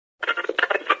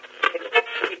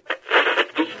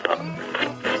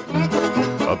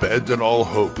Abandon all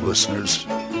hope, listeners.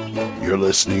 You're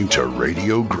listening to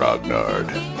Radio Grognard,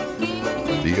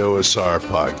 the OSR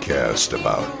podcast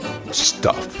about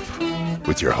stuff,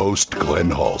 with your host, Glenn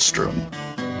Hallstrom.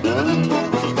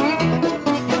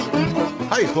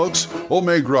 Hi, folks. Old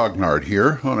Man Grognard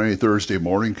here on a Thursday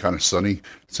morning, kind of sunny.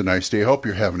 It's a nice day. I hope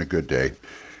you're having a good day.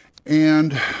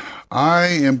 And I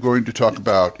am going to talk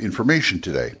about information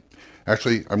today.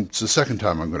 Actually, it's the second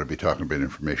time I'm going to be talking about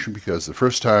information because the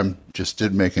first time just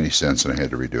didn't make any sense and I had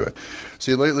to redo it.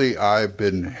 See, lately I've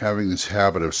been having this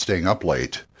habit of staying up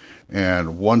late,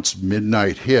 and once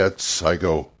midnight hits, I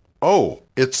go, oh,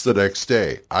 it's the next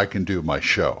day. I can do my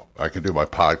show. I can do my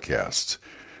podcasts.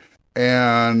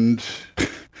 And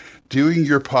doing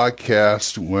your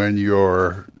podcast when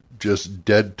you're just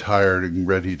dead tired and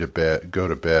ready to go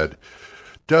to bed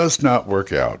does not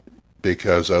work out.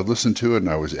 Because I listened to it and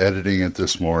I was editing it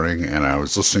this morning and I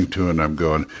was listening to it and I'm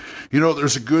going,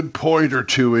 there's a good point or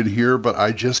two in here, but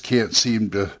I just can't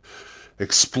seem to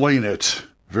explain it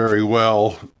very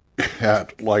well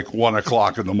at like 1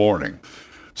 o'clock in the morning.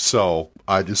 So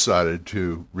I decided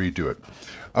to redo it.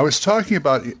 I was talking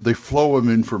about the flow of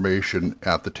information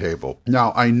at the table.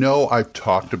 Now, I know I've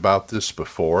talked about this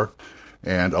before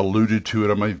and alluded to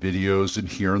it on my videos and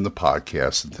here in the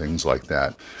podcast and things like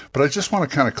that. But I just want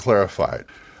to kind of clarify it.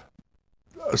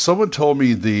 Someone told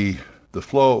me the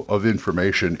flow of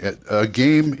information, a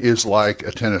game is like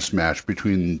a tennis match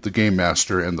between the game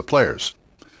master and the players.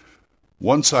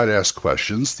 One side asks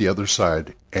questions, the other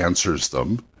side answers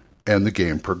them, and the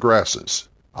game progresses.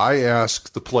 I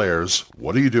ask the players,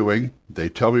 what are you doing? They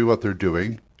tell me what they're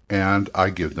doing, and I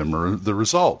give them the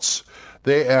results.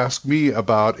 They ask me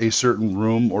about a certain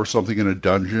room or something in a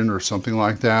dungeon or something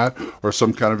like that, or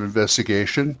some kind of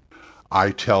investigation.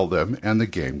 I tell them, and the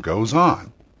game goes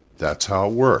on. That's how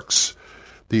it works.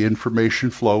 The information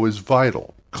flow is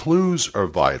vital. Clues are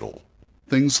vital.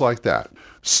 Things like that.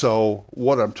 So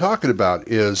what I'm talking about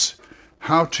is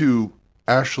how to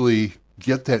actually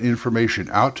get that information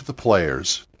out to the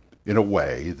players in a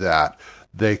way that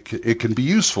it can be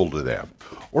useful to them,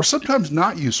 or sometimes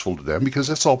not useful to them because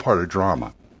that's all part of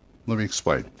drama. Let me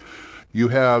explain. You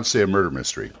have, say, a murder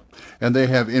mystery, and they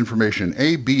have information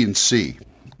A, B, and C.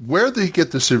 Where they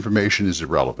get this information is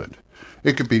irrelevant.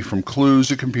 It could be from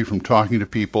clues, it can be from talking to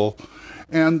people,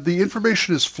 and the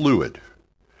information is fluid.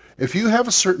 If you have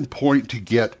a certain point to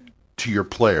get to your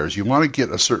players, you want to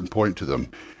get a certain point to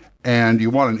them, and you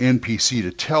want an NPC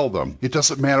to tell them, it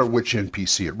doesn't matter which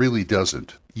NPC, it really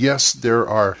doesn't. Yes,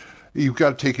 you've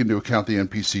got to take into account the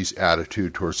NPC's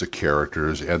attitude towards the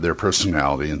characters and their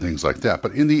personality and things like that.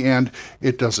 But in the end,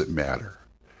 it doesn't matter.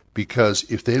 Because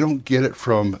if they don't get it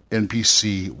from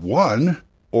NPC 1,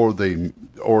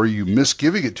 or you miss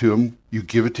giving it to them, you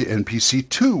give it to NPC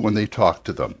 2 when they talk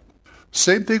to them.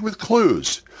 Same thing with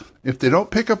clues. If they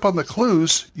don't pick up on the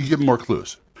clues, you give them more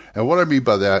clues. And what I mean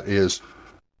by that is,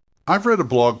 I've read a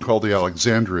blog called The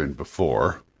Alexandrian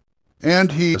before,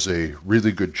 and he does a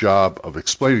really good job of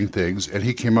explaining things, and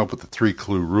he came up with the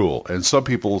 3-clue rule. And some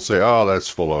people will say, oh, that's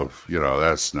full of,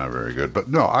 that's not very good. But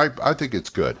no, I think it's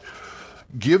good.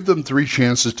 Give them 3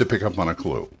 chances to pick up on a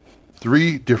clue.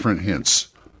 3 different hints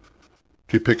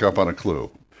to pick up on a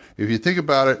clue. If you think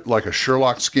about it like a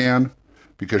Sherlock scan,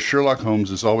 because Sherlock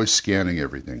Holmes is always scanning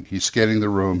everything. He's scanning the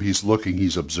room, he's looking,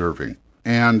 he's observing.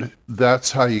 And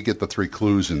that's how you get the 3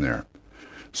 clues in there.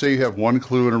 Say you have 1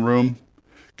 clue in a room,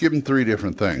 give them 3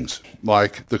 different things.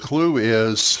 Like, the clue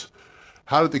is,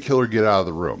 how did the killer get out of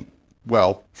the room?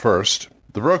 Well, first,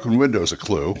 the broken window is a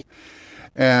clue,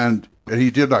 and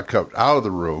he did not come out of the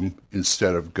room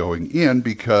instead of going in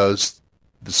because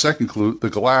the second clue, the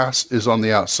glass is on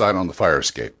the outside on the fire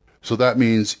escape. So that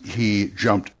means he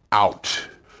jumped out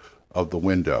of the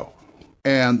window.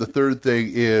 And the third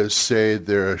thing is, say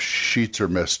their sheets are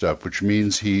messed up, which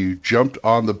means he jumped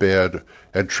on the bed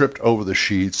and tripped over the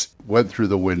sheets, went through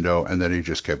the window, and then he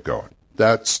just kept going.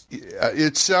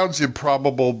 It sounds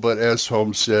improbable, but as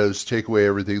Holmes says, take away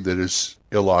everything that is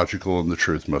illogical and the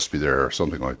truth must be there, or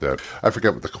something like that. I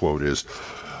forget what the quote is.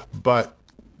 But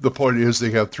the point is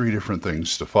they have 3 different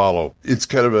things to follow. It's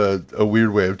kind of a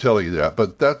weird way of telling you that,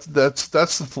 but that's the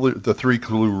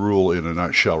 3-clue rule in a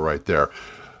nutshell right there.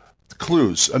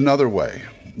 Clues, another way.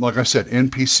 Like I said,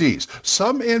 NPCs.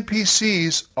 Some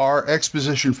NPCs are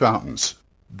exposition fountains.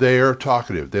 They are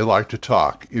talkative. They like to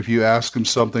talk. If you ask them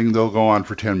something, they'll go on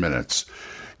for 10 minutes.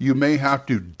 You may have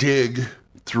to dig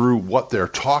through what they're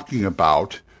talking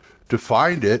about to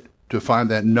find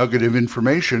that nugget of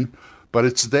information, but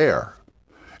it's there.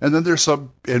 And then there's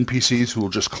some NPCs who will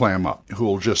just clam up, who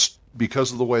will just,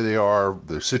 because of the way they are,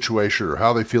 the situation, or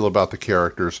how they feel about the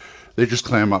characters, they just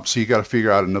clam up. So you got to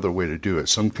figure out another way to do it,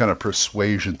 some kind of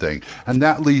persuasion thing. And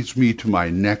that leads me to my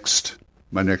next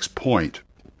point.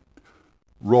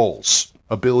 Roles,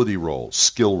 ability roles,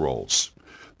 skill roles.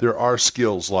 There are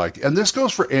skills like, and this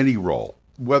goes for any role,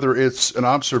 whether it's an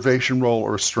observation role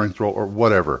or a strength role or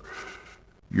whatever.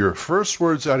 Your first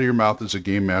words out of your mouth as a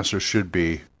game master should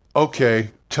be,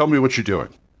 okay, tell me what you're doing.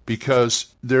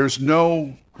 Because there's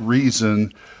no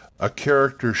reason a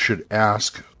character should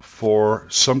ask for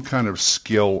some kind of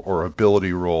skill or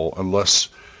ability role unless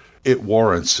it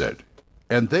warrants it.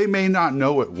 And they may not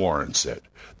know it warrants it.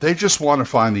 They just want to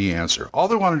find the answer. All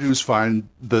they want to do is find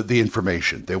the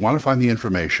information. They want to find the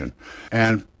information.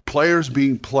 And players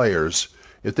being players,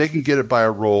 if they can get it by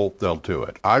a roll, they'll do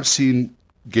it. I've seen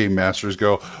game masters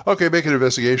go, okay, make an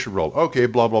investigation roll. Okay,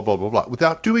 blah, blah, blah, blah, blah,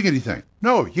 without doing anything.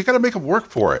 No, you got to make them work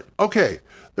for it. Okay,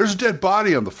 there's a dead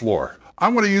body on the floor.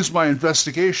 I'm going to use my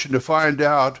investigation to find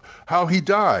out how he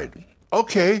died.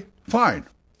 Okay, fine.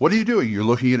 What are you doing? You're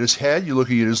looking at his head, you're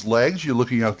looking at his legs, you're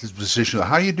looking at his position.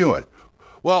 How are you doing?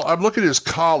 Well, I'm looking at his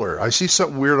collar. I see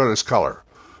something weird on his collar.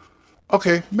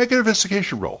 Okay, make an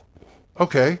investigation roll.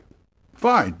 Okay,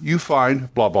 fine. You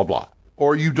find blah, blah, blah.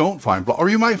 Or you don't find blah, or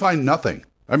you might find nothing.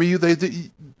 I mean,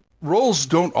 roles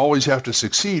don't always have to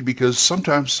succeed because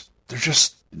sometimes there's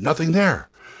just nothing there.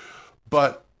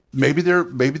 But maybe they're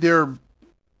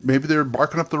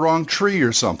barking up the wrong tree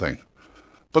or something.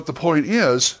 But the point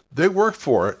is, they work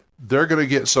for it. They're going to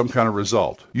get some kind of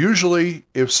result. Usually,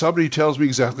 if somebody tells me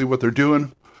exactly what they're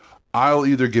doing, I'll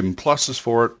either give them pluses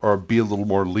for it or be a little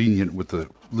more lenient with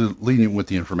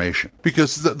the information.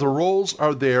 Because the roles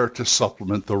are there to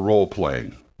supplement the role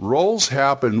playing. Roles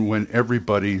happen when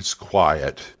everybody's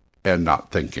quiet and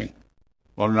not thinking.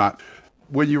 Well, not.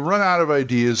 When you run out of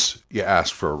ideas, you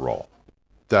ask for a role.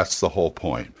 That's the whole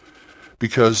point.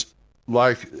 Because,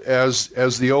 like, as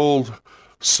the old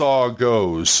saw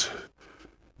goes,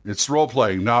 it's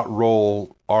role-playing, not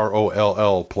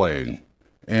R-O-L-L playing.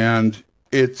 And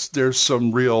there's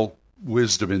some real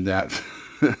wisdom in that,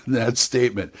 that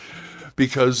statement.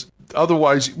 Because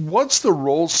otherwise, once the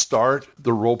roles start,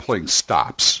 the role-playing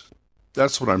stops.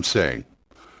 That's what I'm saying.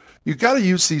 You've got to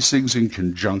use these things in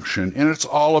conjunction, and it's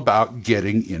all about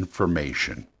getting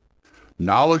information.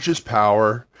 Knowledge is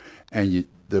power, and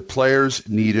the players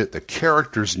need it, the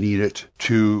characters need it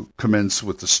to commence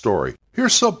with the story.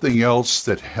 Here's something else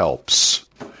that helps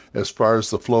as far as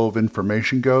the flow of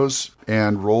information goes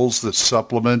and roles that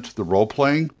supplement the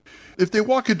role-playing. If they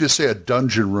walk into, say, a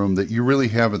dungeon room that you really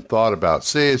haven't thought about,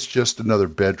 say it's just another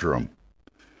bedroom,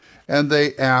 and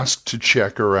they ask to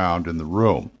check around in the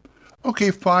room.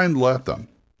 Okay, fine, let them.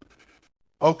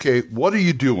 Okay, what are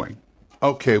you doing?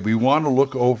 Okay, we want to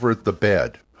look over at the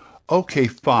bed. Okay,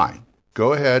 fine.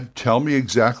 Go ahead, tell me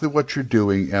exactly what you're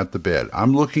doing at the bed.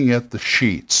 I'm looking at the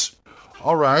sheets.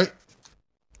 All right.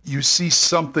 You see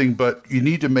something, but you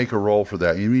need to make a roll for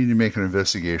that. You need to make an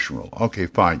investigation roll. Okay,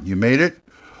 fine. You made it?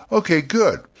 Okay,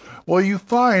 good. Well, you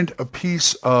find a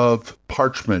piece of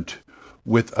parchment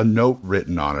with a note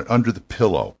written on it under the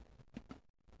pillow,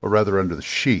 or rather under the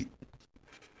sheet.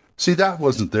 See, that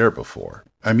wasn't there before.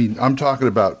 I mean, I'm talking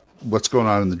about what's going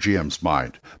on in the GM's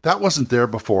mind. That wasn't there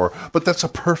before, but that's a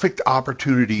perfect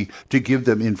opportunity to give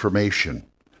them information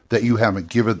that you haven't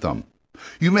given them.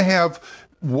 You may have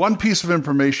one piece of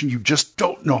information, you just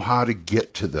don't know how to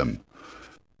get to them.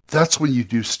 That's when you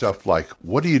do stuff like,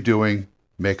 what are you doing?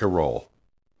 Make a roll.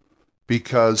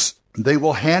 Because they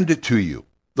will hand it to you.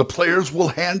 The players will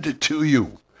hand it to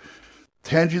you.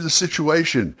 Hand you the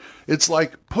situation. It's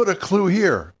like, put a clue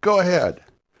here. Go ahead.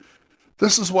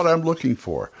 This is what I'm looking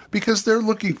for. Because they're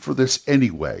looking for this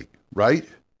anyway, right?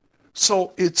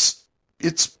 So it's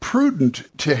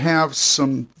prudent to have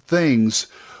some things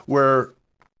where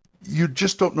you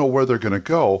just don't know where they're going to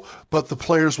go, but the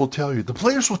players will tell you. The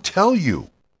players will tell you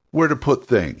where to put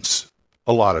things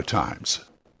a lot of times.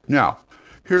 Now,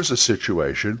 here's a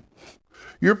situation.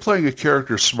 You're playing a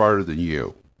character smarter than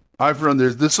you. I've run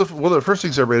this. This is one of the first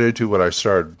things I ran into when I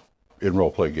started in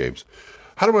role-playing games.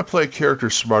 How do I play a character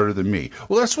smarter than me?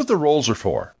 Well, that's what the roles are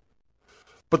for.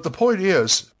 But the point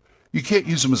is, you can't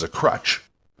use them as a crutch.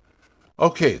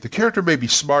 Okay, the character may be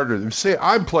smarter than, say,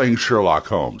 I'm playing Sherlock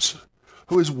Holmes,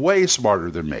 who is way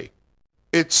smarter than me.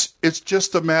 It's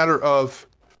just a matter of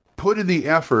put in the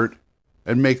effort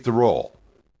and make the roll.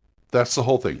 That's the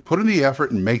whole thing. Put in the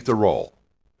effort and make the roll.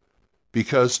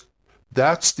 Because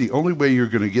that's the only way you're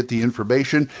going to get the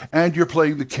information and you're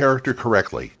playing the character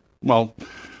correctly. Well,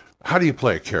 how do you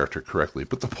play a character correctly?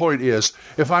 But the point is,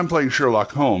 if I'm playing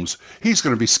Sherlock Holmes, he's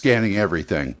going to be scanning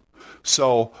everything.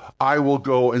 So I will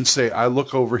go and say, I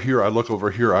look over here, I look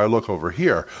over here, I look over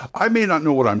here. I may not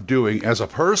know what I'm doing as a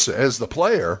person, as the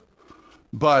player,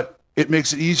 but it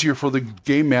makes it easier for the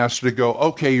game master to go,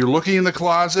 okay, you're looking in the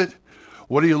closet.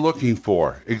 What are you looking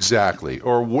for exactly?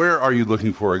 Or where are you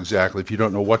looking for exactly if you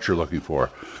don't know what you're looking for?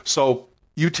 So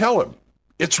you tell him.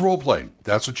 It's role-playing.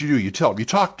 That's what you do. You tell him. You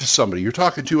talk to somebody. You're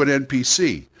talking to an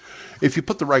NPC. If you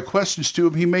put the right questions to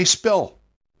him, he may spill.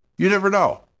 You never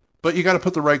know. But you got to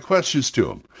put the right questions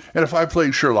to him. And if I'm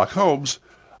playing Sherlock Holmes,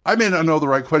 I may not know the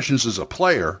right questions as a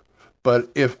player, but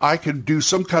if I can do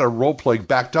some kind of role-playing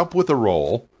backed up with a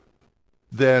role,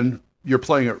 then you're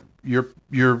playing it.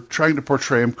 You're trying to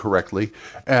portray him correctly,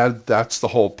 and that's the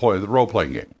whole point of the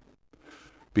role-playing game.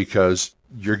 Because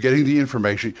you're getting the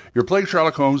information. You're playing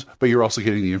Sherlock Holmes, but you're also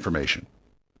getting the information.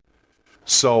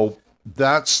 So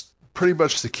that's pretty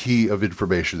much the key of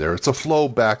information there. It's a flow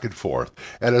back and forth.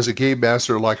 And as a game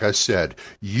master, like I said,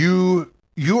 you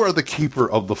are the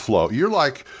keeper of the flow. You're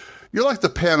like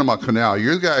the Panama Canal.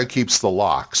 You're the guy who keeps the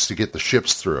locks to get the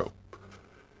ships through.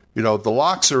 You know, the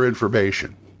locks are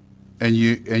information. And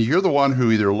you're the one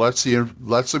who either lets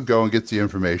them go and gets the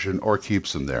information or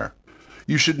keeps them there.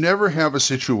 You should never have a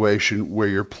situation where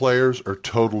your players are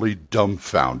totally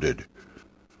dumbfounded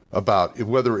about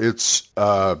whether it's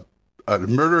a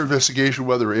murder investigation,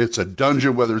 whether it's a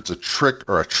dungeon, whether it's a trick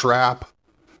or a trap,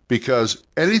 because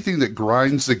anything that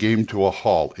grinds the game to a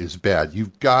halt is bad.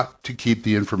 You've got to keep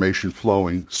the information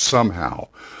flowing somehow.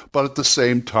 But at the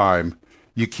same time,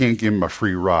 you can't give them a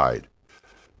free ride.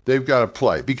 They've got to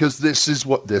play, because this is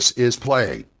what this is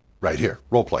playing right here,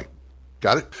 role play.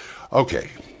 Got it? Okay.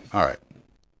 All right.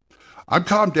 I'm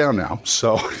calmed down now,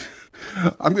 so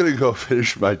I'm going to go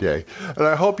finish my day. And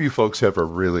I hope you folks have a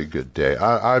really good day.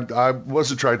 I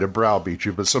wasn't trying to browbeat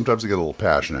you, but sometimes I get a little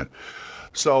passionate.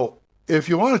 So if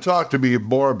you want to talk to me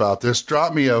more about this,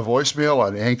 drop me a voicemail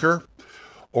on Anchor,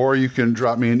 or you can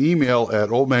drop me an email at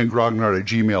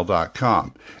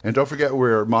oldmangrognard@gmail.com. And don't forget,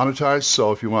 we're monetized,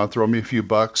 so if you want to throw me a few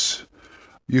bucks,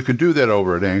 you can do that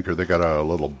over at Anchor. They got a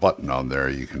little button on there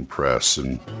you can press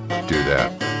and do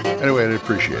that. Anyway, I'd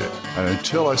appreciate it. And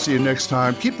until I see you next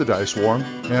time, keep the dice warm,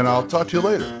 and I'll talk to you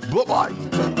later. Bye-bye.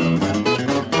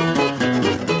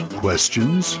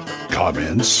 Questions?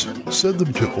 Comments? Send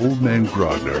them to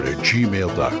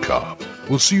oldmangrognard@gmail.com.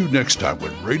 We'll see you next time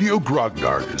when Radio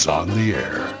Grognard is on the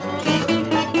air.